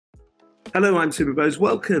Hello, I'm Superbose.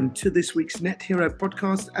 Welcome to this week's Net Hero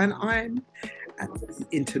podcast, and I'm at the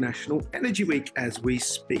International Energy Week as we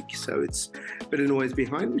speak. So it's a bit of noise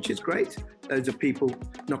behind, which is great. Loads of people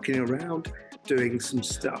knocking around, doing some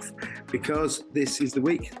stuff, because this is the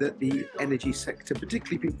week that the energy sector,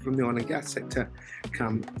 particularly people from the oil and gas sector,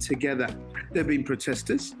 come together. There have been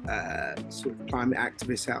protesters, sort of climate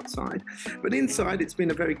activists outside, but inside it's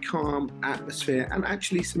been a very calm atmosphere and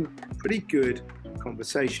actually some pretty good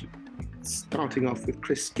conversation. Starting off with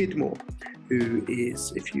Chris Skidmore, who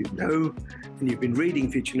is, if you know, and you've been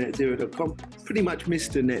reading FutureNetZero.com, pretty much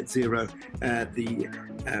Mr. Net Zero, the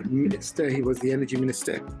minister. He was the energy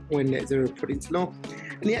minister when Net Zero was put into law.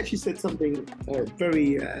 And he actually said something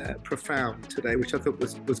very profound today, which I thought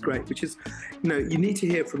was great, which is, you need to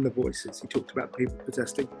hear from the voices. He talked about people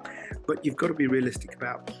protesting, but you've got to be realistic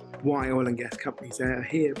about why oil and gas companies are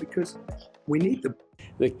here, because we need them.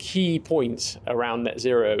 The key point around net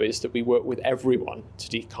zero is that we work with everyone to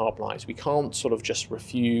decarbonise. We can't sort of just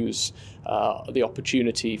refuse the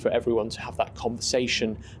opportunity for everyone to have that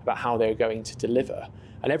conversation about how they're going to deliver.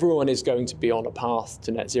 And everyone is going to be on a path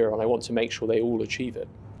to net zero, and I want to make sure they all achieve it.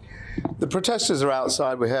 The protesters are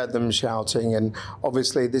outside, we heard them shouting, and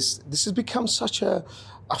obviously this has become such a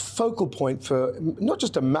focal point for not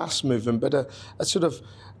just a mass movement, but a sort of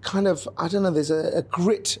kind of, I don't know, there's a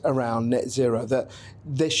grit around net zero that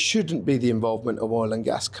there shouldn't be the involvement of oil and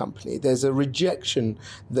gas company. There's a rejection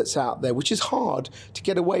that's out there, which is hard to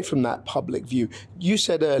get away from that public view. You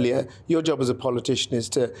said earlier, your job as a politician is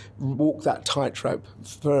to walk that tightrope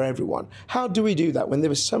for everyone. How do we do that when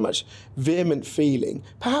there is so much vehement feeling,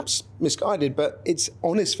 perhaps misguided, but it's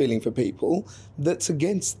honest feeling for people that's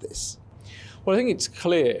against this? Well, I think it's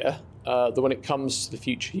clear that when it comes to the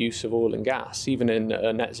future use of oil and gas, even in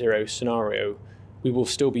a net zero scenario, we will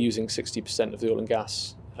still be using 60% of the oil and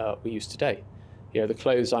gas we use today. The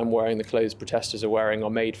clothes I'm wearing, the clothes protesters are wearing are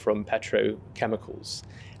made from petrochemicals.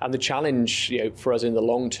 And the challenge for us in the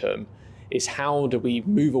long term is how do we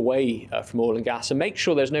move away from oil and gas and make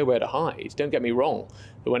sure there's nowhere to hide. Don't get me wrong,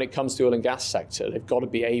 but when it comes to the oil and gas sector, they've got to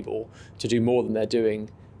be able to do more than they're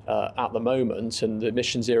doing at the moment. And the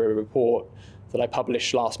Emission Zero report that I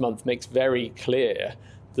published last month makes very clear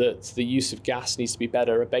that the use of gas needs to be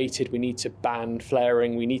better abated. We need to ban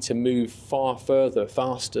flaring. We need to move far further,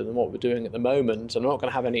 faster than what we're doing at the moment. I'm not going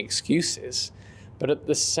to have any excuses, but at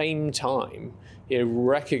the same time,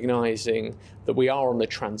 recognizing that we are on the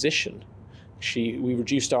transition. We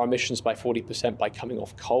reduced our emissions by 40% by coming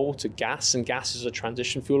off coal to gas, and gas is a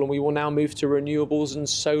transition fuel, and we will now move to renewables and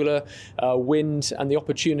solar, wind, and the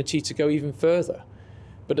opportunity to go even further.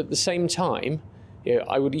 But at the same time,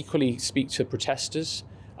 I would equally speak to protesters.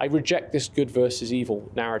 I reject this good versus evil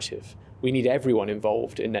narrative. We need everyone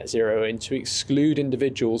involved in net zero, and to exclude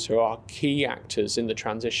individuals who are key actors in the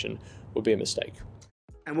transition would be a mistake.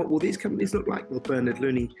 And what will these companies look like? Well, Bernard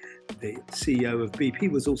Looney, the CEO of BP,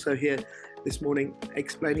 was also here this morning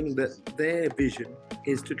explaining that their vision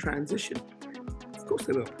is to transition. Of course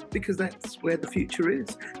they will, because that's where the future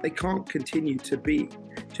is. They can't continue to be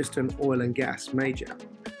just an oil and gas major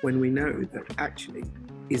when we know that actually,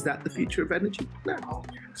 is that the future of energy? No.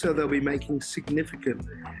 So they'll be making significant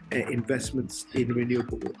investments in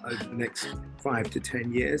renewable over the next 5 to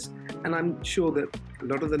 10 years. And I'm sure that a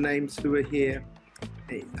lot of the names who are here,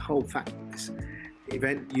 the whole fact this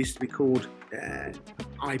event used to be called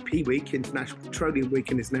IP Week, International Petroleum Week,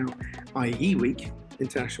 and is now IE Week,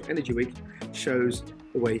 International Energy Week, shows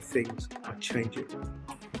the way things are changing.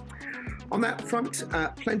 On that front,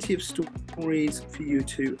 plenty of stories for you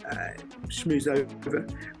to schmooze over.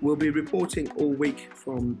 We'll be reporting all week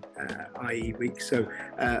from IE Week, so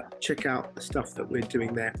check out the stuff that we're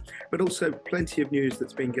doing there. But also plenty of news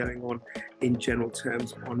that's been going on in general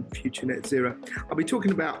terms on Future Net Zero. I'll be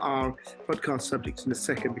talking about our podcast subjects in a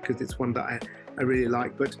second because it's one that I really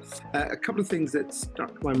like. But a couple of things that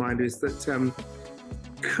struck my mind is that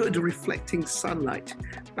could reflecting sunlight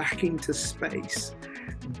back into space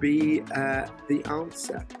be the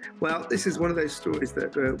answer? Well, this is one of those stories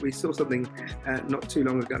that we saw something not too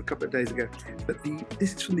long ago, a couple of days ago, but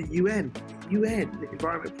this is from the UN. The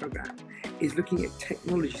Environment Programme is looking at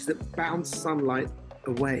technologies that bounce sunlight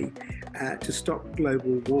away to stop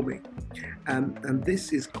global warming. And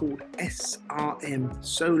this is called SRM,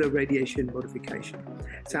 solar radiation modification.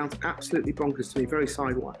 Sounds absolutely bonkers to me, very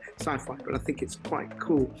sci-fi, but I think it's quite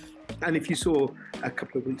cool. And if you saw a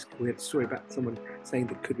couple of weeks ago, we had a story about someone saying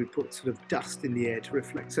that could we put sort of dust in the air to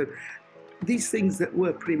reflect. So these things that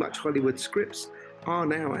were pretty much Hollywood scripts are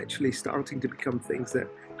now actually starting to become things that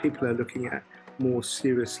people are looking at more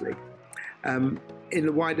seriously. In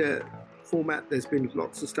the wider format. There's been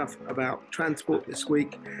lots of stuff about transport this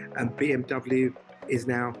week, and BMW is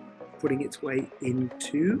now putting its way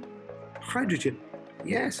into hydrogen.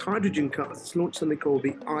 Yes, hydrogen cars. It's launched something called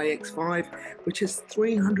the iX5, which has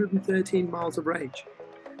 313 miles of range.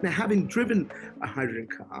 Now, having driven a hydrogen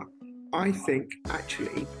car, I think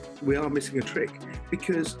actually we are missing a trick,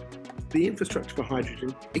 because the infrastructure for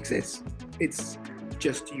hydrogen exists. It's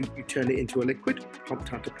just you turn it into a liquid,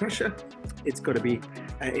 pumped under pressure. It's got to be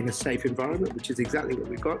in a safe environment, which is exactly what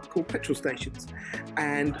we've got, called petrol stations.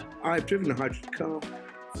 And I've driven a hydrogen car.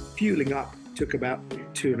 Fueling up took about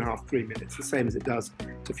 2.5, 3 minutes, the same as it does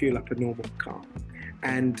to fuel up a normal car.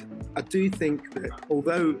 And I do think that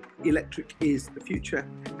although electric is the future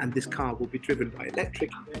and this car will be driven by electric,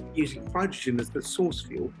 using hydrogen as the source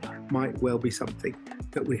fuel might well be something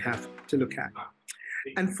that we have to look at.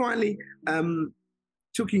 And finally,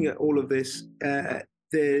 talking at all of this,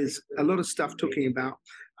 there's a lot of stuff talking about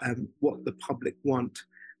what the public want.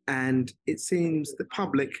 And it seems the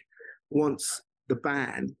public wants the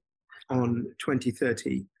ban on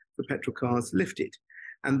 2030 for petrol cars lifted.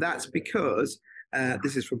 And that's because,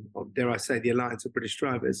 this is from, dare I say, the Alliance of British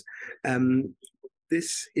Drivers.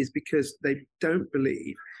 This is because they don't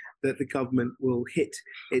believe that the government will hit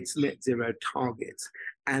its net zero targets.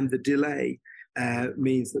 And the delay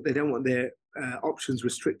means that they don't want their options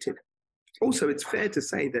restricted. Also, it's fair to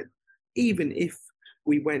say that even if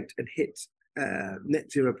we went and hit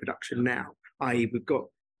net zero production now, i.e. we've got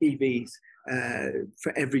EVs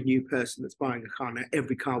for every new person that's buying a car now,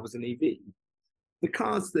 every car was an EV. The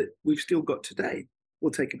cars that we've still got today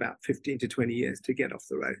will take about 15 to 20 years to get off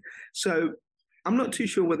the road. So I'm not too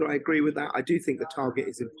sure whether I agree with that. I do think the target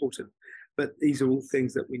is important, but these are all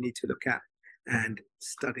things that we need to look at and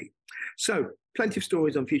study. So plenty of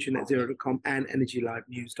stories on futurenetzero.com and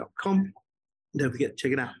energylivenews.com. Don't forget to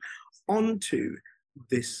check it out. On to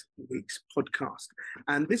this week's podcast.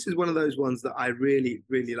 And this is one of those ones that I really,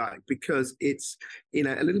 really like, because it's, a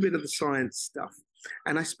little bit of the science stuff.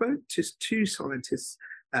 And I spoke to two scientists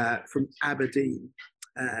from Aberdeen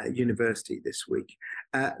University this week,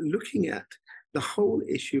 looking at the whole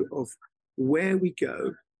issue of where we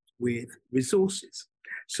go with resources.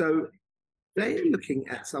 So they're looking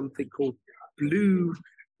at something called blue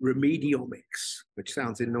remediomics, which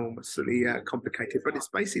sounds enormously complicated, but it's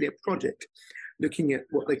basically a project looking at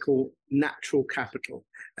what they call natural capital,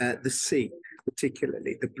 the sea,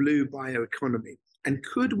 particularly the blue bioeconomy. And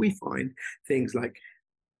could we find things like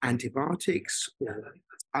antibiotics or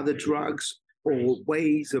other drugs or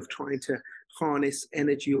ways of trying to harness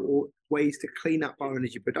energy or ways to clean up our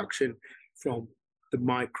energy production from the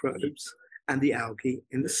microbes and the algae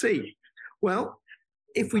in the sea? Well,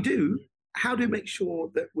 if we do, how do we make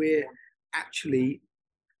sure that we're actually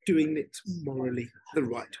doing it morally the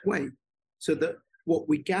right way, so that what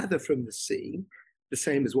we gather from the sea, the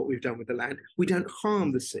same as what we've done with the land, we don't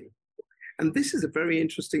harm the sea? And this is a very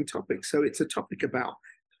interesting topic. So it's a topic about,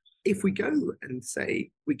 if we go and say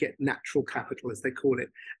we get natural capital, as they call it,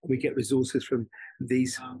 and we get resources from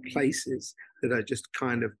these places that are just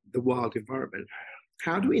kind of the wild environment,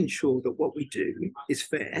 how do we ensure that what we do is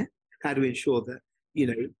fair? How do we ensure that,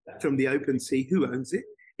 from the open sea, who owns it?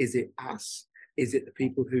 Is it us? Is it the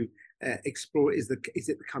people who explore it? Is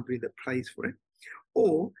it the company that pays for it?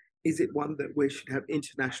 Or is it one that we should have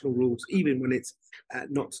international rules, even when it's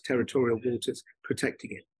not territorial waters,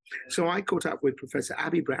 protecting it? So I caught up with Professor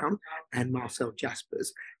Abby Brown and Marcel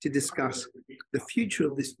Jaspers to discuss the future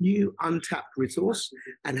of this new untapped resource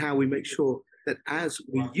and how we make sure that as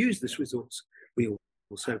we use this resource, we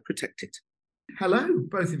also protect it. Hello,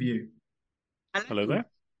 both of you. Hello there.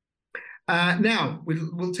 Now,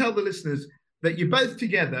 we'll tell the listeners that you're both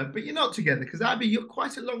together, but you're not together, because Abby, you're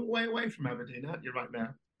quite a long way away from Aberdeen, aren't you, right now?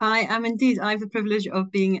 I am indeed. I have the privilege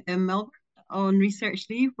of being in Melbourne on research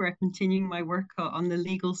leave, where I'm continuing my work on the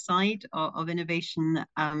legal side of innovation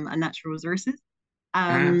and natural resources.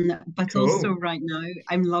 But cool. Also right now,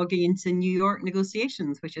 I'm logging into New York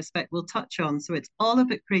negotiations, which I expect we'll touch on. So it's all a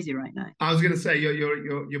bit crazy right now. I was going to say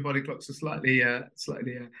your body clocks are slightly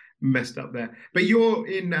messed up there, but you're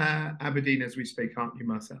in Aberdeen as we speak, aren't you,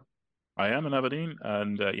 Marcel? I am in Aberdeen,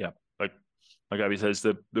 and like Abby says,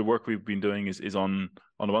 the work we've been doing is on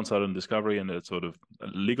the one side on discovery and the sort of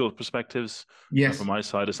legal perspectives. Yes. From my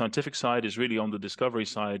side, the scientific side is really on the discovery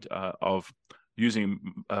side of using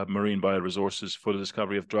marine bioresources for the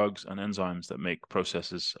discovery of drugs and enzymes that make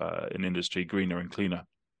processes in industry greener and cleaner.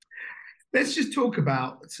 Let's just talk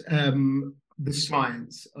about the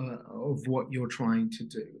science of what you're trying to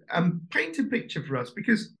do. Paint a picture for us,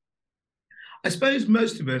 because I suppose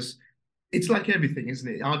most of us, it's like everything, isn't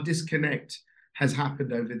it? Our disconnect has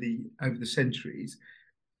happened over the centuries.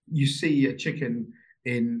 you see a chicken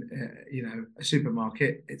in a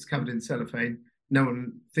supermarket, it's covered in cellophane. No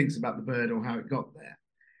one thinks about the bird or how it got there.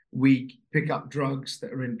 We pick up drugs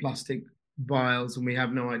that are in plastic vials and we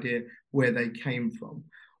have no idea where they came from.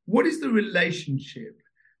 What is the relationship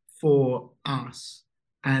for us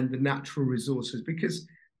and the natural resources? Because,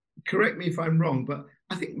 correct me if I'm wrong, but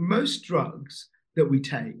I think most drugs that we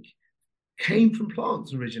take came from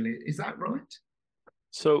plants originally. Is that right?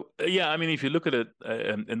 So yeah, I mean, if you look at it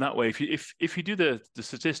in that way, if you do the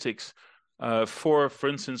statistics for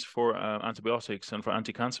instance, for antibiotics and for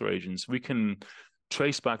anti-cancer agents, we can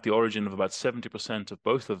trace back the origin of about 70% of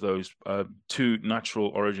both of those to natural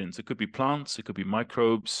origins. It could be plants, it could be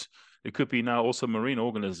microbes, it could be now also marine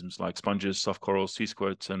organisms like sponges, soft corals, sea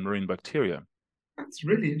squirts, and marine bacteria. That's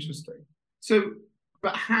really interesting. So,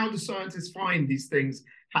 but how do scientists find these things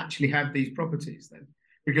actually have these properties then?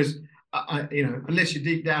 Because unless you're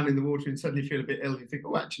deep down in the water and suddenly feel a bit ill, you think,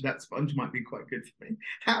 oh, actually, that sponge might be quite good for me.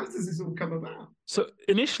 How does this all come about? So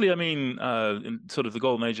initially, I mean, in sort of the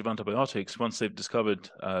golden age of antibiotics, once they've discovered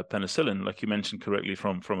penicillin, like you mentioned correctly,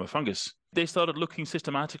 from a fungus, they started looking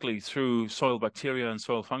systematically through soil bacteria and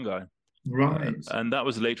soil fungi. Right. And that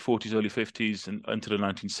was the late 40s, early 50s, and into the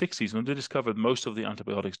 1960s when they discovered most of the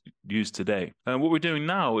antibiotics used today. And what we're doing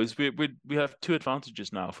now is we have two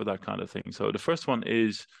advantages now for that kind of thing. So the first one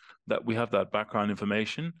is that we have that background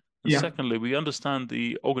information. And secondly, we understand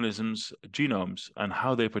the organisms' genomes and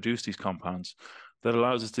how they produce these compounds. That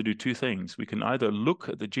allows us to do two things. We can either look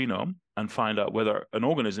at the genome and find out whether an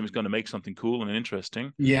organism is going to make something cool and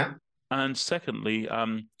interesting. Yeah. And secondly,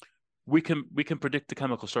 we can predict the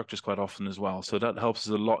chemical structures quite often as well. So that helps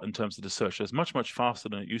us a lot in terms of the search. It's much, much faster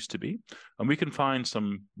than it used to be. And we can find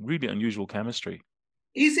some really unusual chemistry.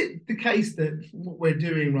 Is it the case that what we're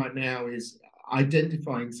doing right now is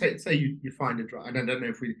identifying, say you find a drug, and I don't know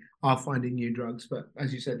if we are finding new drugs, but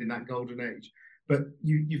as you said, in that golden age, but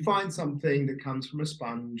you find something that comes from a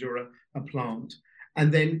sponge or a plant, and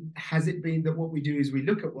then has it been that what we do is we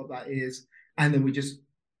look at what that is, and then we just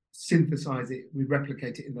synthesize it, we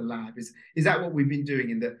replicate it in the lab? Is that what we've been doing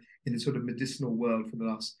in the sort of medicinal world for the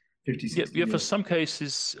last 50, 60 years? For some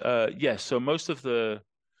cases, yes. So most of the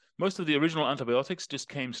original antibiotics just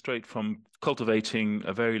came straight from cultivating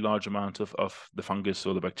a very large amount of the fungus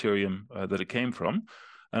or the bacterium that it came from.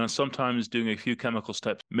 And sometimes doing a few chemical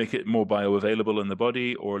steps make it more bioavailable in the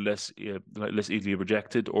body, or less easily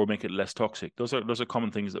rejected, or make it less toxic. Those are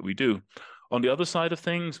common things that we do. On the other side of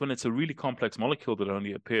things, when it's a really complex molecule that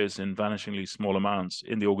only appears in vanishingly small amounts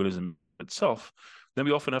in the organism itself, then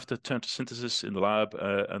we often have to turn to synthesis in the lab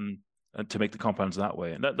and to make the compounds that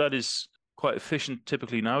way. And that is quite efficient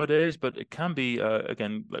typically nowadays, but it can be,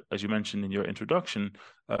 again, as you mentioned in your introduction,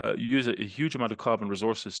 you use a huge amount of carbon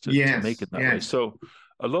resources to make it that way. So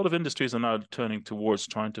a lot of industries are now turning towards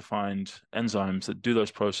trying to find enzymes that do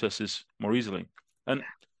those processes more easily. And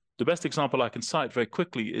the best example I can cite very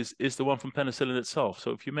quickly is the one from penicillin itself.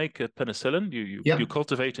 So if you make a penicillin, you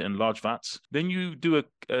cultivate it in large vats, then you do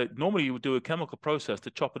normally you would do a chemical process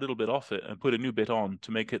to chop a little bit off it and put a new bit on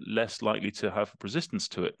to make it less likely to have resistance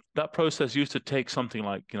to it. That process used to take something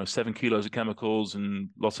like 7 kilos of chemicals and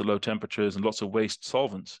lots of low temperatures and lots of waste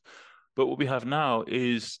solvents. But what we have now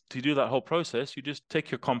is, to do that whole process, you just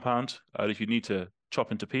take your compound, if you need to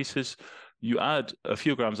chop into pieces, you add a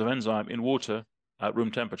few grams of enzyme in water at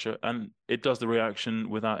room temperature, and it does the reaction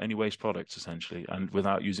without any waste products, essentially, and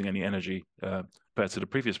without using any energy compared to the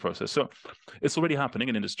previous process. So it's already happening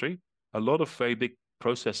in industry. A lot of very big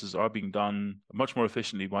processes are being done much more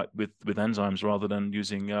efficiently with enzymes rather than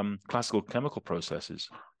using classical chemical processes.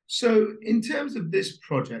 So in terms of this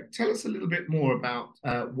project, tell us a little bit more about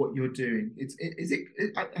what you're doing.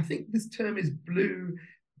 I think this term is blue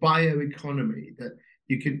bioeconomy, that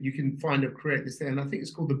you can find or create this thing, and I think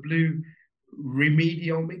it's called the blue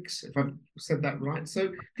remediomics, if I've said that right. So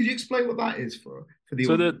could you explain what that is for the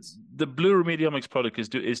audience? So the blue remediomics product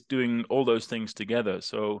is doing all those things together.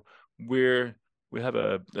 So we have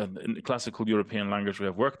in classical European language, we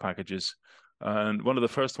have work packages. And one of the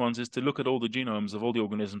first ones is to look at all the genomes of all the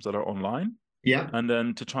organisms that are online. Yeah. And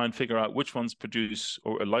then to try and figure out which ones produce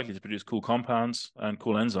or are likely to produce cool compounds and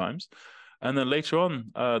cool enzymes. And then later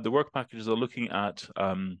on, the work packages are looking at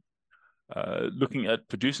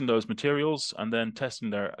producing those materials and then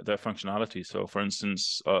testing their functionality. So for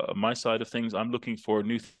instance, on my side of things, I'm looking for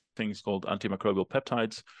new things called antimicrobial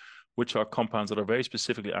peptides, which are compounds that are very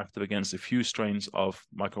specifically active against a few strains of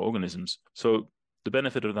microorganisms. So the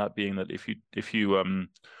benefit of that being that if you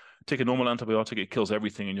take a normal antibiotic, it kills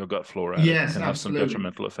everything in your gut flora. Yes, and can have some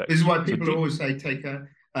detrimental effects. This is why people always say take a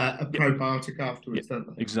a probiotic afterwards,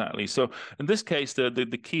 don't they? Exactly. So in this case,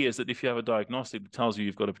 the key is that if you have a diagnostic that tells you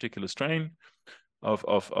you've got a particular strain of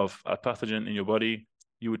a pathogen in your body,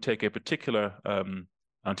 you would take a particular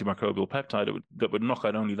antimicrobial peptide that would knock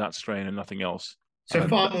out only that strain and nothing else. So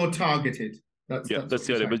far more targeted. That's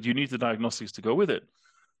the idea. But you need the diagnostics to go with it.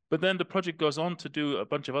 But then the project goes on to do a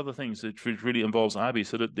bunch of other things that really involves Abby.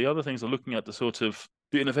 So that the other things are looking at the sort of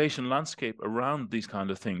the innovation landscape around these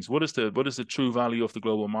kind of things. What is the true value of the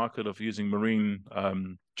global market of using marine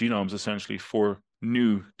genomes essentially for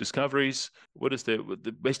new discoveries? What is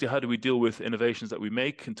basically how do we deal with innovations that we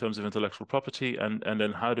make in terms of intellectual property, and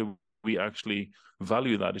then how do we actually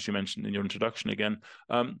value that, as you mentioned in your introduction again,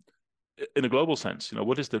 in a global sense?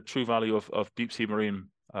 What is the true value of deep sea marine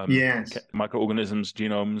microorganisms,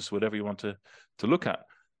 genomes, whatever you want to look at?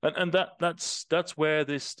 And that's where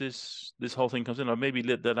this whole thing comes in. Or maybe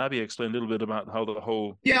let Abby explain a little bit about how the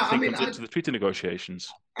whole thing comes into the treaty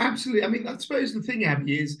negotiations. Absolutely. I mean, I suppose the thing,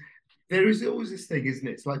 Abby, is there is always this thing, isn't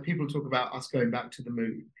it? It's like people talk about us going back to the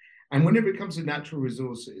moon. And whenever it comes to natural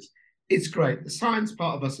resources, it's great. The science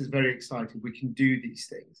part of us is very excited. We can do these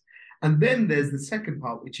things. And then there's the second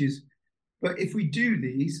part, which is, but if we do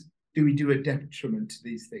these, do we do a detriment to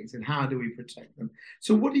these things? And how do we protect them?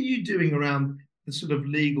 So what are you doing around the sort of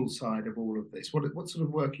legal side of all of this? What sort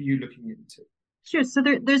of work are you looking into? Sure. So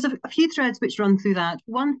there's a few threads which run through that.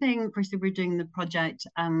 One thing, firstly, we're doing the project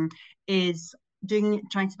is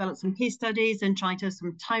trying to develop some case studies and trying to have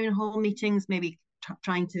some town hall meetings, maybe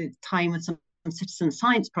trying to tie in with some citizen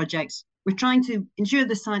science projects. We're trying to ensure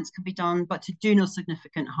the science can be done, but to do no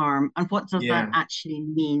significant harm. And what does that actually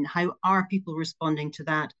mean? How are people responding to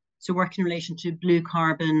that? So work in relation to blue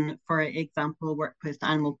carbon, for example, work with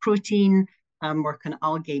animal protein, work on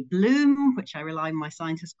algae bloom, which I rely on my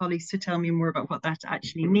scientist colleagues to tell me more about what that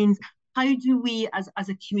actually means. How do we, as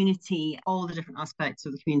a community, all the different aspects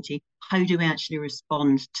of the community, how do we actually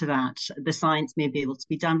respond to that? The science may be able to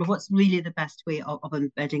be done, but what's really the best way of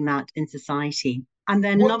embedding that in society? And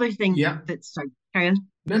then another thing that's, sorry, carry on.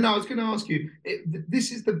 No, I was going to ask you,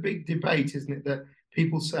 this is the big debate, isn't it? That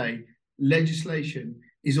people say legislation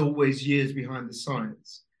is always years behind the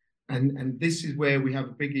science. And this is where we have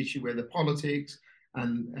a big issue where the politics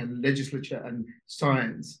and legislature and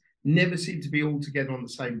science never seem to be all together on the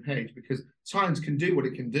same page, because science can do what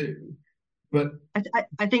it can do. But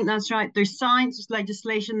I think that's right. There's science, there's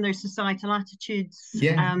legislation, there's societal attitudes.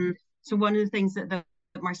 So one of the things that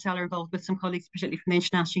Marcel are involved with some colleagues, particularly from the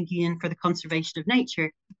International Union for the Conservation of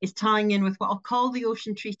Nature, is tying in with what I'll call the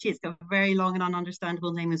Ocean Treaty. It's got a very long and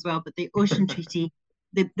ununderstandable name as well, but the Ocean Treaty,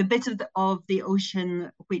 the bit of the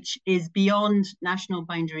ocean which is beyond national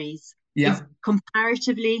boundaries, is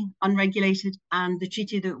comparatively unregulated, and the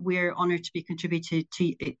treaty that we're honoured to be contributed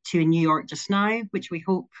to in New York just now, which we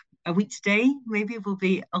hope a week today maybe will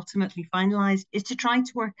be ultimately finalised, is to try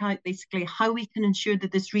to work out basically how we can ensure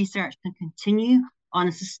that this research can continue on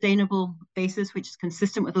a sustainable basis, which is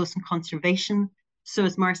consistent with ocean conservation. So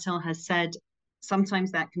as Marcel has said,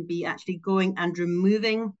 sometimes that can be actually going and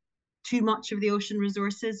removing too much of the ocean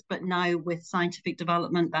resources, but now with scientific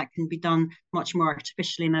development that can be done much more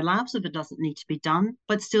artificially in a lab, so that doesn't need to be done.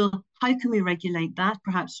 But still, how can we regulate that?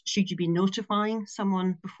 Perhaps should you be notifying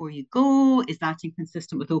someone before you go? Is that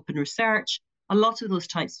inconsistent with open research? A lot of those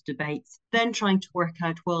types of debates. Then trying to work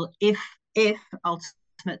out, well, if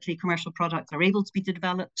ultimately commercial products are able to be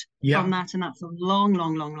developed from that, and that's a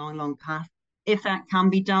long path. If that can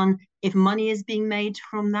be done, if money is being made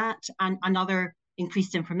from that, and other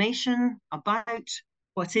increased information about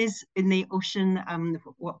what is in the ocean,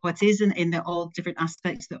 what is in the all different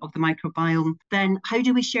aspects of the microbiome, then how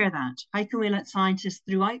do we share that? How can we let scientists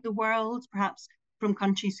throughout the world, perhaps from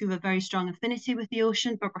countries who have a very strong affinity with the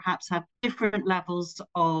ocean, but perhaps have different levels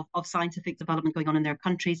of scientific development going on in their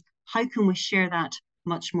countries, how can we share that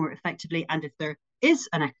much more effectively? And if there is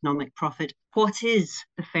an economic profit, what is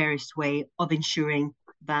the fairest way of ensuring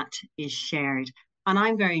that is shared? And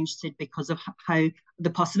I'm very interested because of how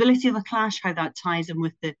the possibility of a clash, how that ties in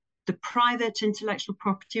with the private intellectual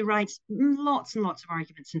property rights. Lots and lots of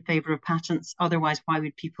arguments in favour of patents. Otherwise, why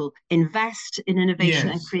would people invest in innovation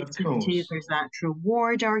and creativity? There's that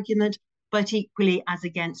reward argument, but equally as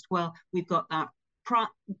against, well, we've got that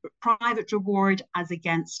private reward as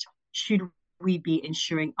against, should we be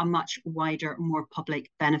ensuring a much wider, more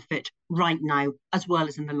public benefit right now, as well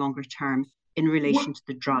as in the longer term, in relation to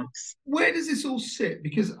the drugs? Where does this all sit?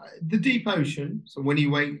 Because the deep ocean, so when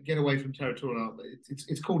you get away from territorial,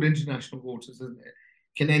 it's called international waters, isn't it?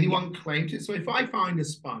 Can anyone claim to it? So if I find a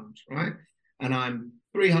sponge, right, and I'm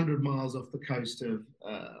 300 miles off the coast of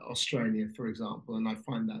Australia, for example, and I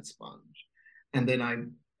find that sponge, and then I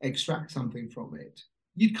extract something from it,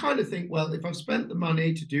 you'd kind of think, well, if I've spent the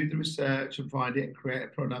money to do the research and find it and create a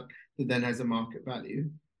product that then has a market value,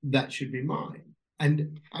 that should be mine.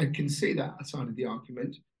 And I can see that side of the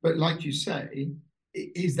argument. But like you say,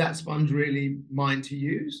 is that sponge really mine to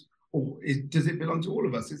use? Or does it belong to all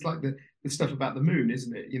of us? It's like the stuff about the moon,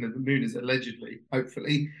 isn't it? You know, the moon is allegedly,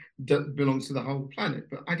 hopefully, belongs to the whole planet.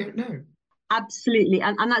 But I don't know. Absolutely.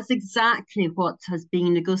 And that's exactly what has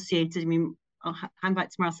been negotiated. I mean, I'll hand back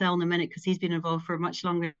to Marcel in a minute because he's been involved for much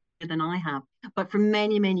longer than I have. But for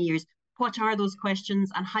many, many years, what are those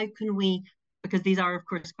questions and how can we, because these are, of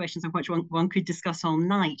course, questions on which one could discuss all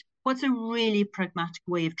night, what's a really pragmatic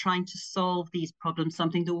way of trying to solve these problems,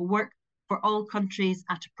 something that will work for all countries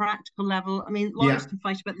at a practical level? I mean, lawyers can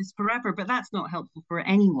fight about this forever, but that's not helpful for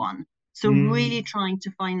anyone. So really trying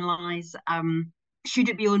to finalise, should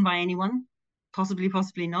it be owned by anyone?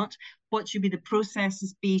 Possibly not. What should be the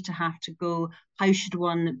processes be to have to go? How should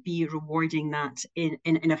one be rewarding that in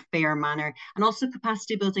a fair manner? And also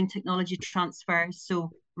capacity building, technology transfer. So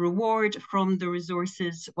reward from the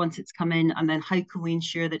resources once it's come in, and then how can we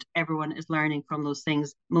ensure that everyone is learning from those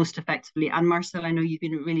things most effectively? And Marcel, I know you've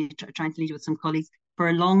been really trying to lead with some colleagues for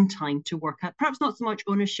a long time to work at, perhaps not so much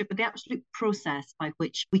ownership, but the absolute process by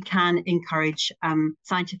which we can encourage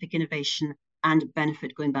scientific innovation and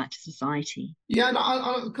benefit going back to society. Yeah, and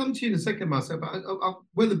I'll come to you in a second, Marcel, but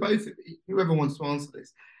whether both, whoever wants to answer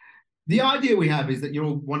this, the idea we have is that you're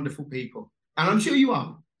all wonderful people, and I'm sure you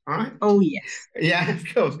are, all right? Oh, yes. Yeah, of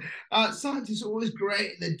course. Scientists are always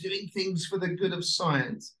great, they're doing things for the good of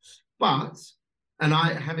science, but, and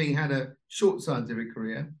I, having had a short scientific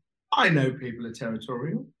career, I know people are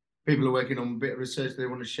territorial. People are working on a bit of research, they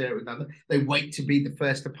want to share it with others. They wait to be the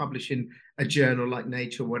first to publish in a journal like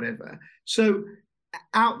Nature or whatever. So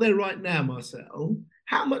out there right now, Marcel,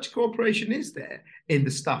 how much cooperation is there in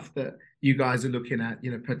the stuff that you guys are looking at,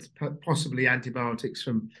 you know, possibly antibiotics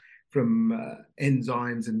from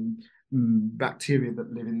enzymes and bacteria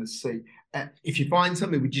that live in the sea? If you find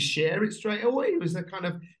something, would you share it straight away? Or is there kind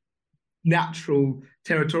of natural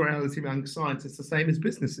territoriality among scientists, the same as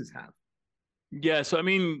businesses have? Yeah, so I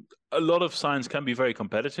mean, a lot of science can be very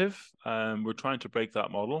competitive. We're trying to break that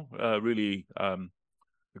model really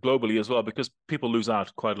globally as well, because people lose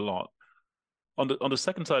out quite a lot. On the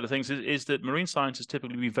second side of things is that marine science is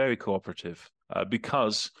typically be very cooperative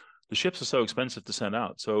because the ships are so expensive to send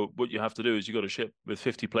out. So what you have to do is you got a ship with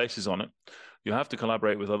 50 places on it. You have to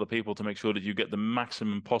collaborate with other people to make sure that you get the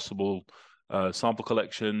maximum possible sample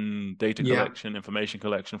collection, data collection, information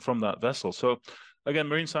collection from that vessel. So again,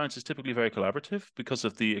 marine science is typically very collaborative because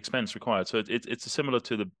of the expense required. So it's similar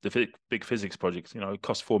to the big physics projects. You know, it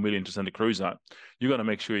costs $4 million to send a cruise out. You got to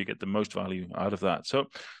make sure you get the most value out of that. So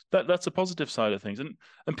that's a positive side of things.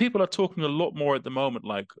 And people are talking a lot more at the moment,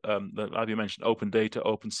 like you mentioned, open data,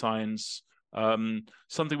 open science.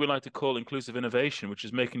 Something we like to call inclusive innovation, which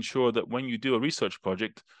is making sure that when you do a research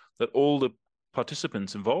project, that all the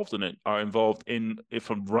participants involved in it are involved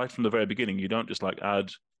right from the very beginning. You don't just like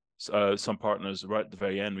add some partners right at the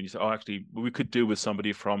very end when you say, oh, actually, we could do with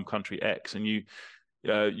somebody from country X, and you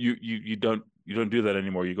don't do that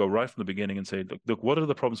anymore. You go right from the beginning and say, look, what are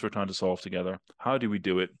the problems we're trying to solve together? How do we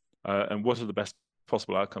do it? And what are the best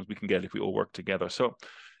possible outcomes we can get if we all work together? So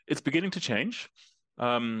it's beginning to change,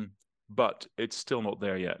 but it's still not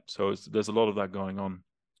there yet. So there's a lot of that going on.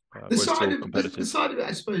 The side of it,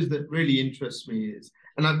 I suppose, that really interests me is,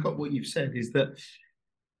 and I've got what you've said, is that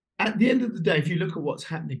at the end of the day, if you look at what's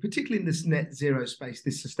happening, particularly in this net zero space,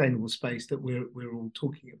 this sustainable space that we're all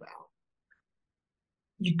talking about,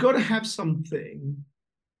 you've got to have something,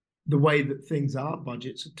 the way that things are,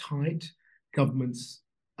 budgets are tight, governments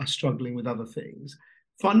are struggling with other things.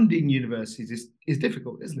 Funding universities is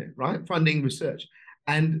difficult, isn't it, right? Funding research.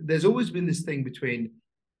 And there's always been this thing between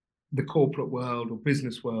the corporate world or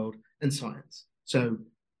business world and science. So,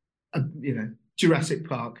 you know, Jurassic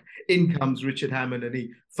Park, in comes Richard Hammond and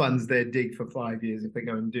he funds their dig for 5 years if they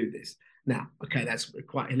go and do this. Now, okay, that's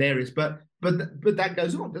quite hilarious, but that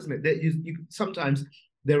goes on, doesn't it? That sometimes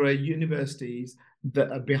there are universities that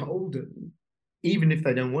are beholden, even if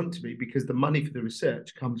they don't want to be, because the money for the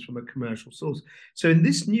research comes from a commercial source. So in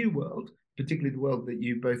this new world, particularly the world that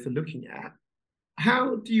you both are looking at,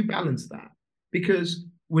 how do you balance that? Because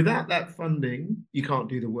without that funding, you can't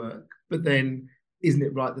do the work. But then, isn't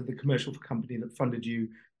it right that the commercial company that funded you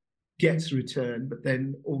gets a return? But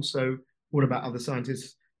then also, what about other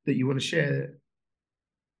scientists that you want to share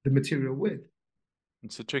the material with?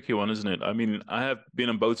 It's a tricky one, isn't it? I mean, I have been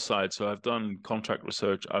on both sides. So I've done contract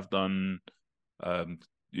research. I've done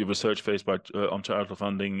research faced by on charitable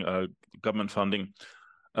funding, government funding.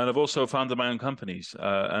 And I've also founded my own companies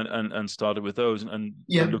and started with those and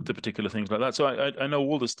looked at particular things like that. So I know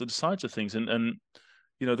all the sides of things, and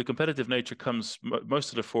you know, the competitive nature comes most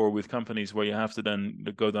of the fore with companies where you have to then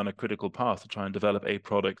go down a critical path to try and develop a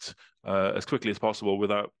product as quickly as possible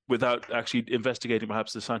without actually investigating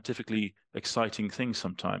perhaps the scientifically exciting things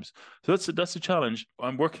sometimes. So that's a challenge.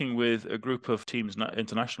 I'm working with a group of teams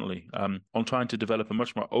internationally on trying to develop a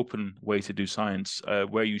much more open way to do science,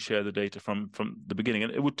 where you share the data from the beginning,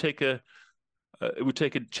 and it would take a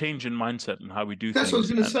change in mindset in how we do things. That's what I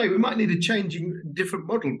was going to say. We might need a changing, different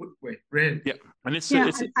model, wouldn't we? Really? Yeah, and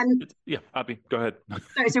Abby, go ahead.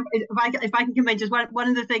 Sorry, so if I can come in, just one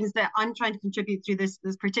of the things that I'm trying to contribute through this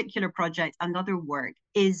particular project and other work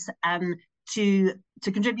is to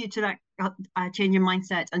contribute to that change in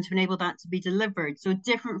mindset and to enable that to be delivered. So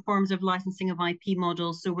different forms of licensing of IP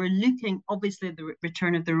models. So we're looking obviously at the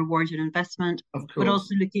return of the reward and investment, but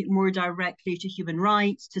also looking more directly to human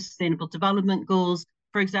rights, to sustainable development goals,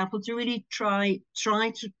 for example, to really try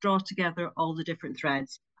to draw together all the different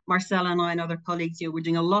threads. Marcella and I and other colleagues here, we're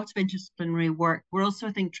doing a lot of interdisciplinary work. We're also,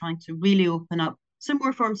 I think, trying to really open up some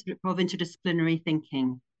more forms of interdisciplinary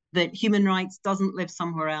thinking, that human rights doesn't live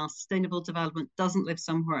somewhere else, sustainable development doesn't live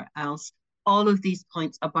somewhere else. All of these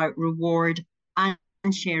points about reward and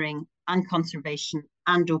sharing and conservation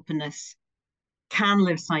and openness can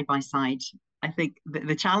live side by side. I think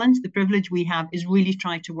the challenge, the privilege we have is really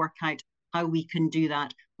trying to work out how we can do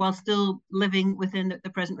that while still living within the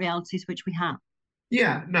present realities which we have.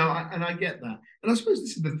 Yeah, no, and I get that. And I suppose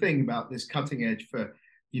this is the thing about this cutting edge for,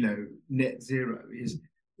 you know, net zero is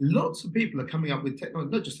lots of people are coming up with technology,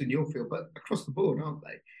 not just in your field, but across the board, aren't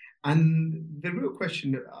they? And the real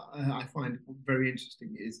question that I find very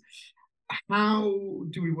interesting is, how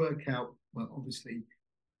do we work out, well, obviously,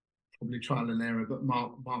 probably trial and error, but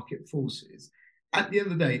market forces. At the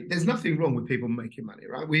end of the day, there's nothing wrong with people making money,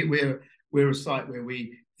 right? We're a site where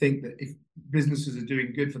we think that if businesses are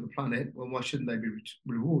doing good for the planet, well, why shouldn't they be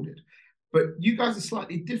rewarded? But you guys are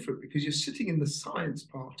slightly different because you're sitting in the science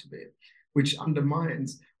part of it, which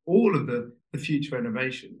undermines all of the future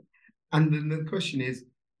innovation. And then the question is,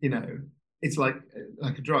 you know, it's like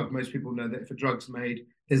a drug. Most people know that if a drug's made,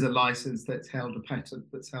 there's a license that's held, a patent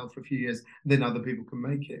that's held for a few years, then other people can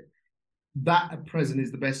make it. That at present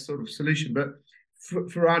is the best sort of solution. But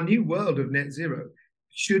for our new world of net zero,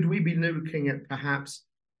 should we be looking at perhaps,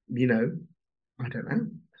 you know, I don't know,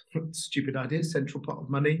 stupid idea, central pot of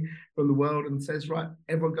money from the world and says, right,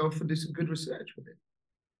 everyone go off and do some good research with it?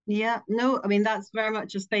 Yeah, no, I mean, that's very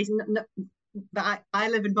much a space that I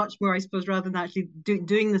live in much more, I suppose, rather than actually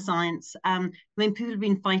doing the science. I mean, people have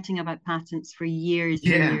been fighting about patents for years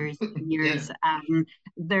and years and years. Yeah.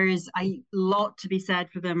 There's a lot to be said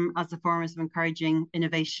for them as a form of encouraging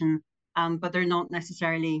innovation, but they're not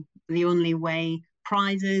necessarily the only way.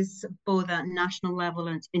 Prizes, both at national level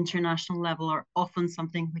and international level, are often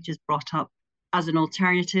something which is brought up as an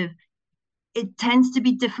alternative. It tends to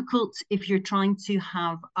be difficult if you're trying to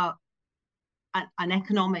have an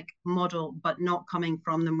economic model, but not coming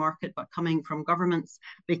from the market, but coming from governments,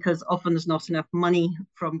 because often there's not enough money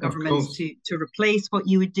from governments to replace what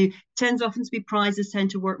you would do. Prizes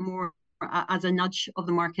tend to work more as a nudge of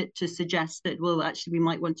the market to suggest that, well, actually, we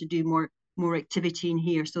might want to do more activity in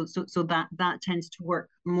here. So that tends to work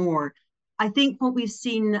more. I think what we've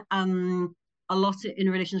seen a lot in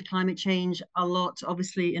relation to climate change, a lot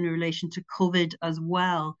obviously in relation to COVID as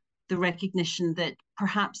well, the recognition that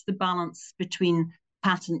perhaps the balance between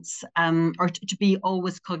patents, or to be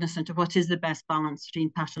always cognizant of what is the best balance between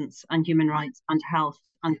patents and human rights and health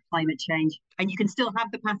and climate change. And you can still have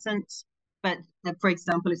the patents, but for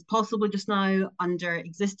example, it's possible just now under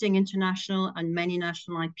existing international and many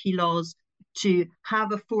national IP laws to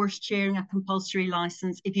have a forced sharing, a compulsory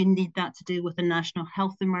license, if you need that to deal with a national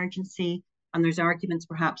health emergency. And there's arguments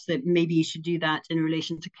perhaps that maybe you should do that in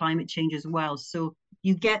relation to climate change as well. So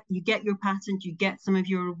you get your patent, you get some of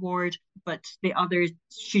your reward, but the others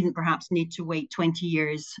shouldn't perhaps need to wait 20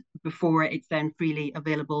 years before it's then freely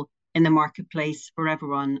available in the marketplace for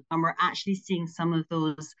everyone. And we're actually seeing some of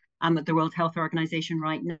those at the World Health Organization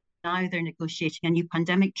right now. They're negotiating a new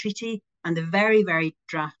pandemic treaty, and the very, very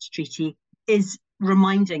draft treaty is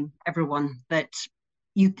reminding everyone that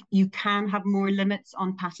you can have more limits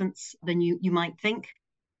on patents than you might think,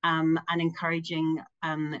 and encouraging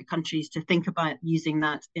countries to think about using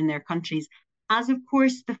that in their countries. As of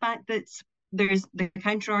course, the fact that there's the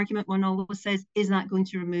counter argument one always says, is that going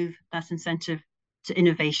to remove that incentive to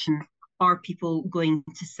innovation? Are people going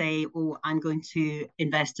to say, oh, I'm going to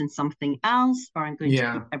invest in something else, or I'm going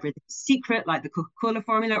to keep everything secret, like the Coca-Cola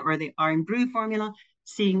formula or the Iron Brew formula?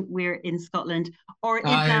 seeing we're in Scotland, or is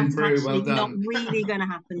I that am very actually well done. not really going to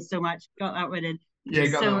happen so much? Got that one in. Yeah,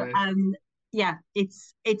 got so, that one. Yeah,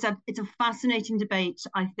 it's a fascinating debate.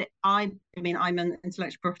 I mean, I'm an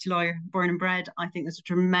intellectual property lawyer, born and bred. I think there's a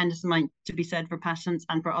tremendous amount to be said for patents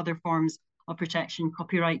and for other forms of protection,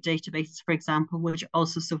 copyright databases, for example, which are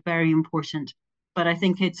also so very important. But I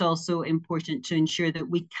think it's also important to ensure that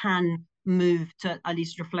we can move to at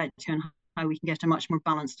least reflect on how we can get a much more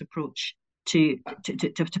balanced approach to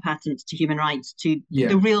patents, to human rights, to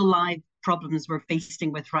the real live problems we're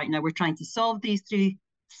facing with right now. We're trying to solve these through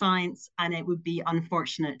science, and it would be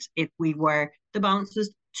unfortunate if the balance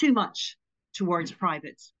was too much towards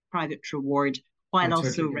private reward, while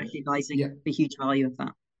also recognizing the huge value of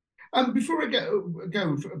that. Before I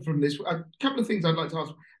go from this, a couple of things I'd like to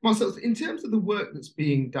ask Marcel. In terms of the work that's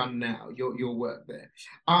being done now, your work there,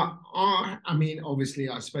 I mean, obviously,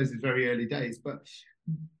 I suppose it's very early days, but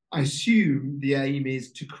I assume the aim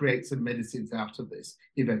is to create some medicines out of this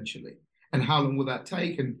eventually. And how long will that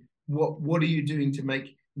take? And what are you doing to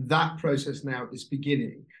make that process now at this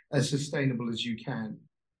beginning as sustainable as you can?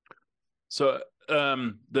 So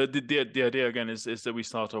the idea again is that we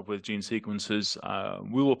start off with gene sequences.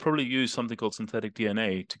 We will probably use something called synthetic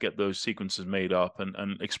DNA to get those sequences made up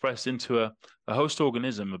and expressed into a host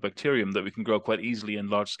organism, a bacterium that we can grow quite easily in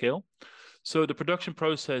large scale. So the production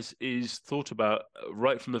process is thought about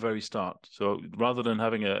right from the very start. So rather than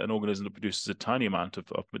having an organism that produces a tiny amount of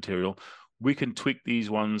material, we can tweak these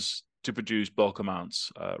ones to produce bulk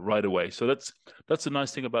amounts right away. So that's the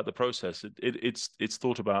nice thing about the process. It's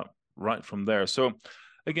thought about right from there. So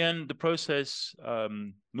again, the process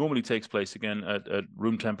normally takes place again at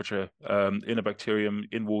room temperature in a bacterium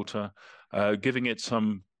in water, giving it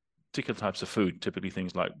some particular types of food, typically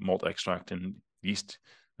things like malt extract and yeast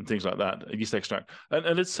and things like that, yeast extract,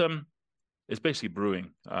 and it's basically brewing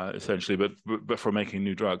essentially, but for making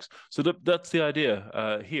new drugs. So that's the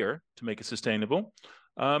idea here, to make it sustainable.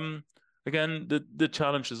 Again, the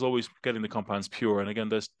challenge is always getting the compounds pure, and again,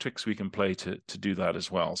 there's tricks we can play to do that as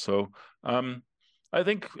well. So I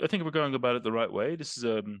think we're going about it the right way. This is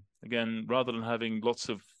again, rather than having lots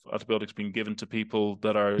of antibiotics being given to people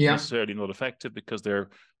that are necessarily not effective because they're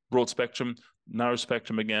broad spectrum, narrow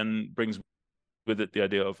spectrum again brings with it the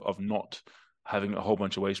idea of not having a whole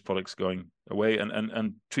bunch of waste products going away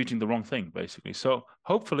and treating the wrong thing, basically. So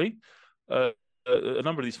hopefully a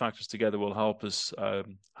number of these factors together will help us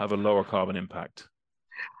have a lower carbon impact.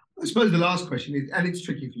 I suppose the last question is, and it's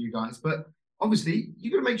tricky for you guys, but obviously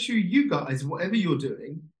you've got to make sure you guys, whatever you're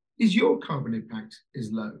doing, is your carbon impact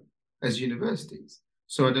is low as universities.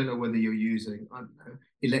 So I don't know whether you're using, I don't know,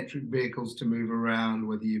 electric vehicles to move around,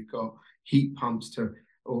 whether you've got heat pumps to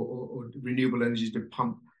or renewable energies to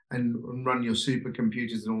pump and run your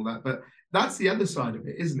supercomputers and all that. But that's the other side of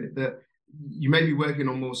it, isn't it? That you may be working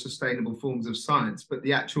on more sustainable forms of science, but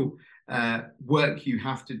the actual work you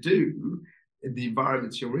have to do, the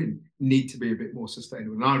environments you're in, need to be a bit more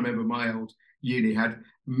sustainable. And I remember my old uni had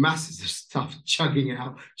masses of stuff chugging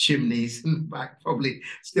out chimneys, and back probably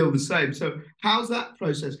still the same. So how's that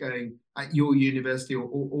process going at your university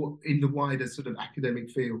or in the wider sort of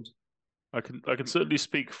academic field? I can certainly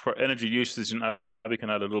speak for energy usage, and we can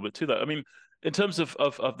add a little bit to that. I mean, in terms of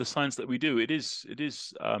the science that we do, it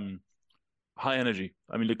is high energy.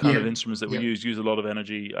 I mean, the kind of instruments that we use a lot of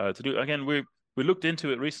energy to do. Again, we looked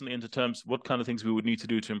into it recently into terms what kind of things we would need to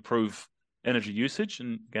do to improve energy usage.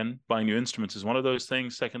 And again, buying new instruments is one of those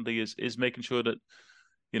things. Secondly, is making sure that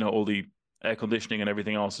all the air conditioning and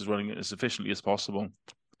everything else is running as efficiently as possible.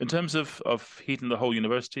 In terms of heating the whole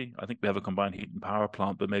university, I think we have a combined heat and power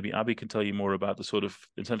plant, but maybe Abby can tell you more about the sort of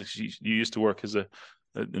incentives. You used to work as in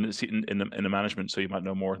the management, so you might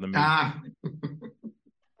know more than me.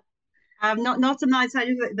 Not on that side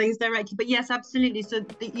of things directly, but yes, absolutely. So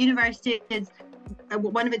the university is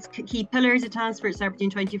one of its key pillars. It stands for its Aberdeen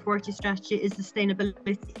 2040 strategy is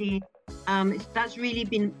sustainability. That's really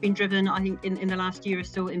been driven, I think, in the last year or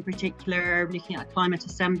so. In particular, looking at climate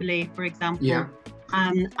assembly, for example. Yeah.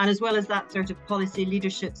 And as well as that sort of policy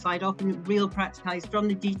leadership side, often real practicalized from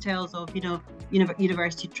the details of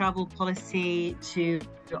university travel policy to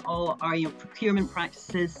all our procurement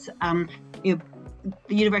practices.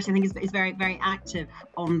 The university, I think, is very, very active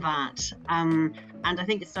on that, and I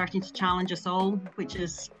think it's starting to challenge us all, which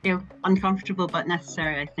is uncomfortable but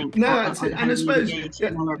necessary, I think. No, and I suppose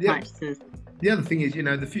practices. The other thing is,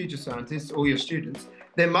 the future scientists or your students,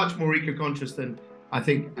 they're much more eco-conscious than I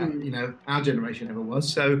think our generation ever was.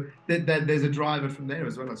 So there's a driver from there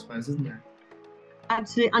as well, I suppose, isn't there?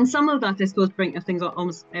 Absolutely, and some of that, I suppose, bring things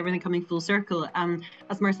almost everything coming full circle.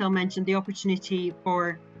 As Marcel mentioned, the opportunity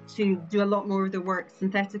for to do a lot more of the work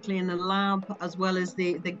synthetically in the lab, as well as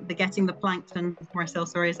the getting the plankton. Marcel,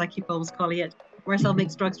 sorry, as I keep always calling it. Marcel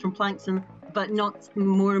makes drugs from plankton, but not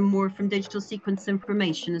more and more from digital sequence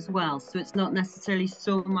information as well. So it's not necessarily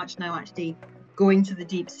so much now actually going to the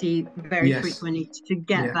deep sea very frequently to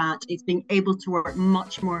get that. It's being able to work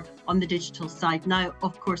much more on the digital side. Now,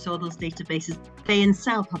 of course, all those databases, they in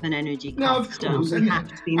self have an energy cost. We have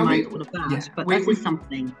to be mindful of that, but that is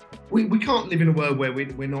something. We can't live in a world where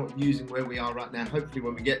we're not using where we are right now. Hopefully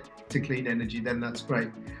when we get to clean energy, then that's great.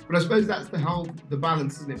 But I suppose that's the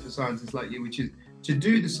balance, isn't it, for scientists like you, which is to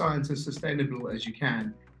do the science as sustainable as you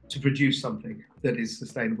can to produce something that is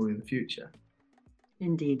sustainable in the future.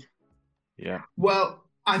 Indeed. Yeah. Well,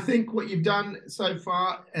 I think what you've done so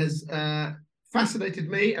far has fascinated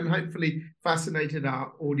me and hopefully fascinated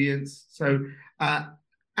our audience. So,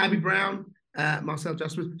 Abby Brown, Marcel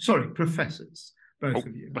Jaspers, sorry, professors, both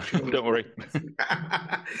of you. Don't worry.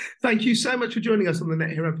 Thank you so much for joining us on the Net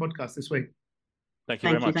Hero podcast this week. Thank you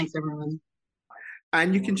very much. Thanks, everyone.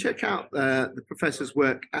 And you can check out the professor's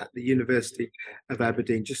work at the University of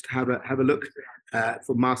Aberdeen. Just have a look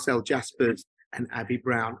for Marcel Jaspers and Abby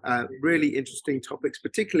Brown. Really interesting topics,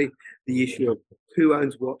 particularly the issue of who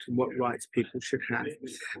owns what and what rights people should have.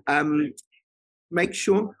 Make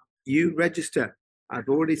sure you register. I've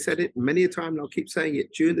already said it many a time, and I'll keep saying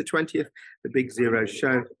it. June the 20th, the Big Zero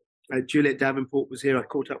show. Juliet Davenport was here. I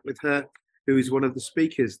caught up with her, who is one of the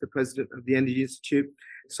speakers, the president of the Energy Institute.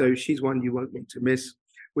 So she's one you won't want to miss.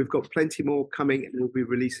 We've got plenty more coming, and we'll be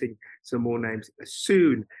releasing some more names as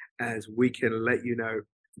soon as we can let you know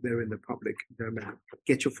they're in the public domain.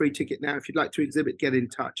 Get your free ticket now. If you'd like to exhibit, get in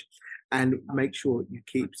touch and make sure you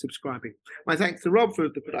keep subscribing. My thanks to Rob for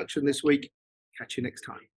the production this week. Catch you next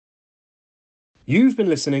time. You've been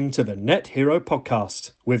listening to the Net Hero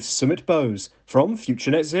podcast with Sumit Bose from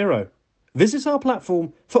Future Net Zero. Visit our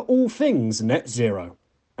platform for all things net zero.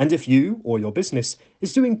 And if you or your business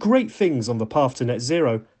is doing great things on the path to net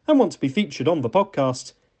zero and want to be featured on the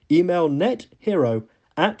podcast, email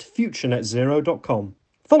nethero@futurenetzero.com.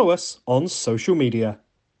 Follow us on social media.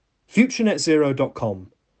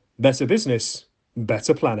 FutureNetZero.com. Better business,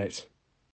 better planet.